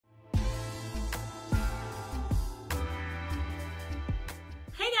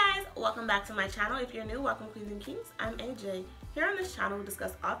welcome back to my channel. If you're new, welcome Queens and Kings. I'm Ajae. Here on this channel we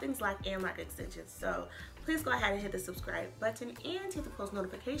discuss all things lock and lock extensions. So please go ahead and hit the subscribe button and hit the post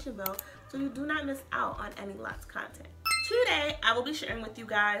notification bell so you do not miss out on any Locs content. Today I will be sharing with you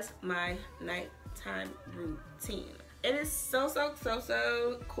guys my nighttime routine. It is so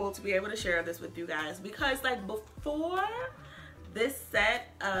cool to be able to share this with you guys because like before this set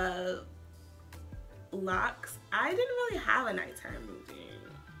of Locs, I didn't really have a nighttime routine.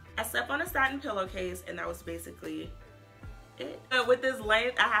 I slept on a satin pillowcase and that was basically it. But with this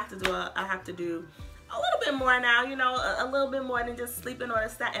length, I have to do a little bit more now, you know, a little bit more than just sleeping on a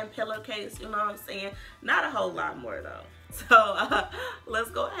satin pillowcase, you know what I'm saying? Not a whole lot more though. So let's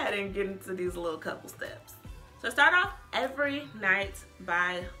go ahead and get into these little couple steps. So start off every night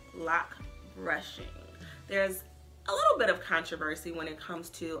by lock brushing. There's a little bit of controversy when it comes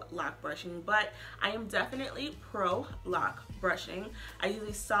to lock brushing, but I am definitely pro lock brushing. I use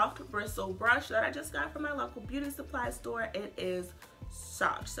a soft bristle brush that I just got from my local beauty supply store. It is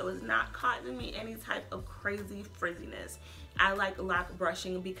soft, so it's not causing me any type of crazy frizziness. I like lock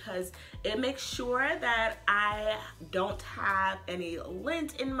brushing because it makes sure that I don't have any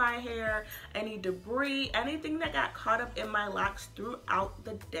lint in my hair, any debris, anything that got caught up in my locks throughout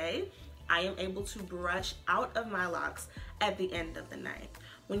the day. I am able to brush out of my locks at the end of the night.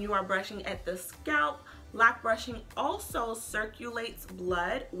 When you are brushing at the scalp, lock brushing also circulates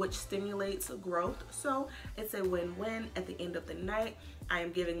blood, which stimulates growth. So it's a win-win. At the end of the night, I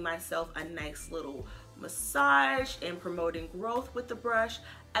am giving myself a nice little massage and promoting growth with the brush,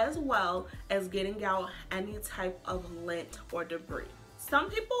 as well as getting out any type of lint or debris. Some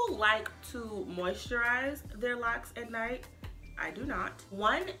people like to moisturize their locks at night. I do not.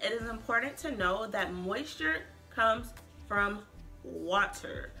 One, it is important to know that moisture comes from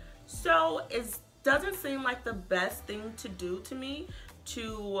water. So it doesn't seem like the best thing to do to me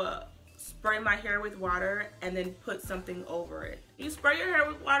to spray my hair with water and then put something over it. You spray your hair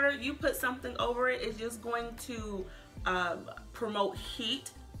with water, you put something over it, it's just going to promote heat,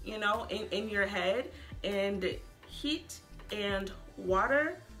 you know, in your head, and heat and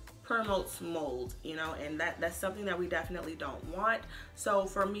water promotes mold, you know, and that's something that we definitely don't want. So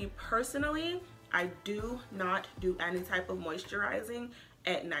for me personally, I do not do any type of moisturizing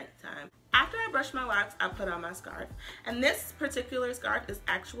at nighttime. After I brush my locks, I put on my scarf, and this particular scarf is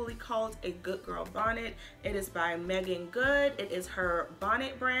actually called a Good Girl bonnet. It is by Megan Good. It is her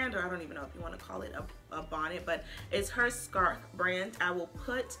bonnet brand, or I don't even know if you want to call it a bonnet, but it's her scarf brand. I will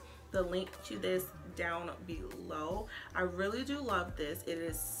put the link to this down below. I really do love this. It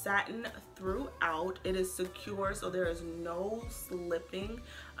is satin throughout. It is secure, so there is no slipping,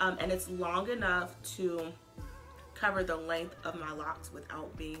 and it's long enough to cover the length of my locks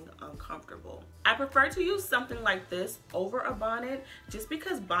without being uncomfortable. I prefer to use something like this over a bonnet just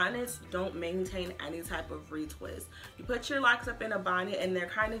because bonnets don't maintain any type of retwist. You put your locks up in a bonnet and they're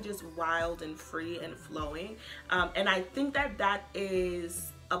kind of just wild and free and flowing, and I think that that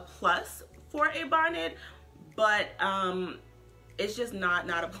is a plus for a bonnet, but it's just not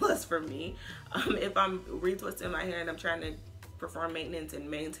a plus for me. If I'm retwisting my hair and I'm trying to perform maintenance and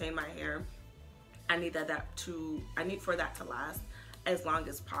maintain my hair, I need for that to last as long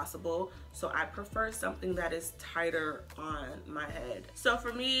as possible. So I prefer something that is tighter on my head. So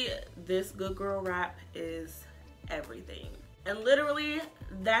for me, this Good Girl wrap is everything. And literally,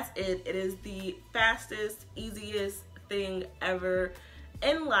 that's it. It is the fastest, easiest thing ever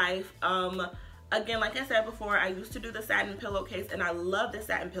in life. Again, like I said before, I used to do the satin pillowcase, and I love the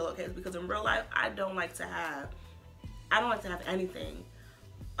satin pillowcase because in real life I don't like to have anything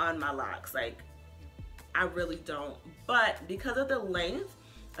on my locks. Like, I really don't. But because of the length,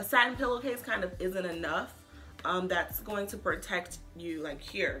 a satin pillowcase kind of isn't enough. That's going to protect you like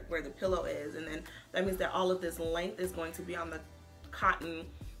here where the pillow is, and then that means that all of this length is going to be on the cotton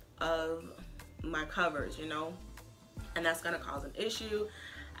of my covers, you know, and that's gonna cause an issue.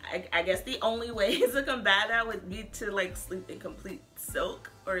 I guess the only way to combat that would be to like sleep in complete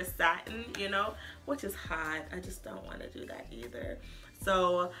silk or satin, you know, which is hot. I just don't want to do that either.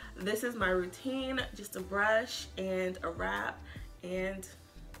 So this is my routine, just a brush and a wrap, and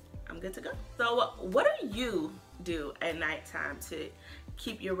I'm good to go. So what do you do at nighttime to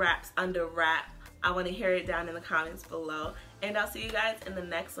keep your wraps under wrap? I want to hear it down in the comments below, and I'll see you guys in the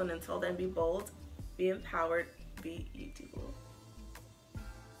next one. Until then, be bold, be empowered, be beautiful.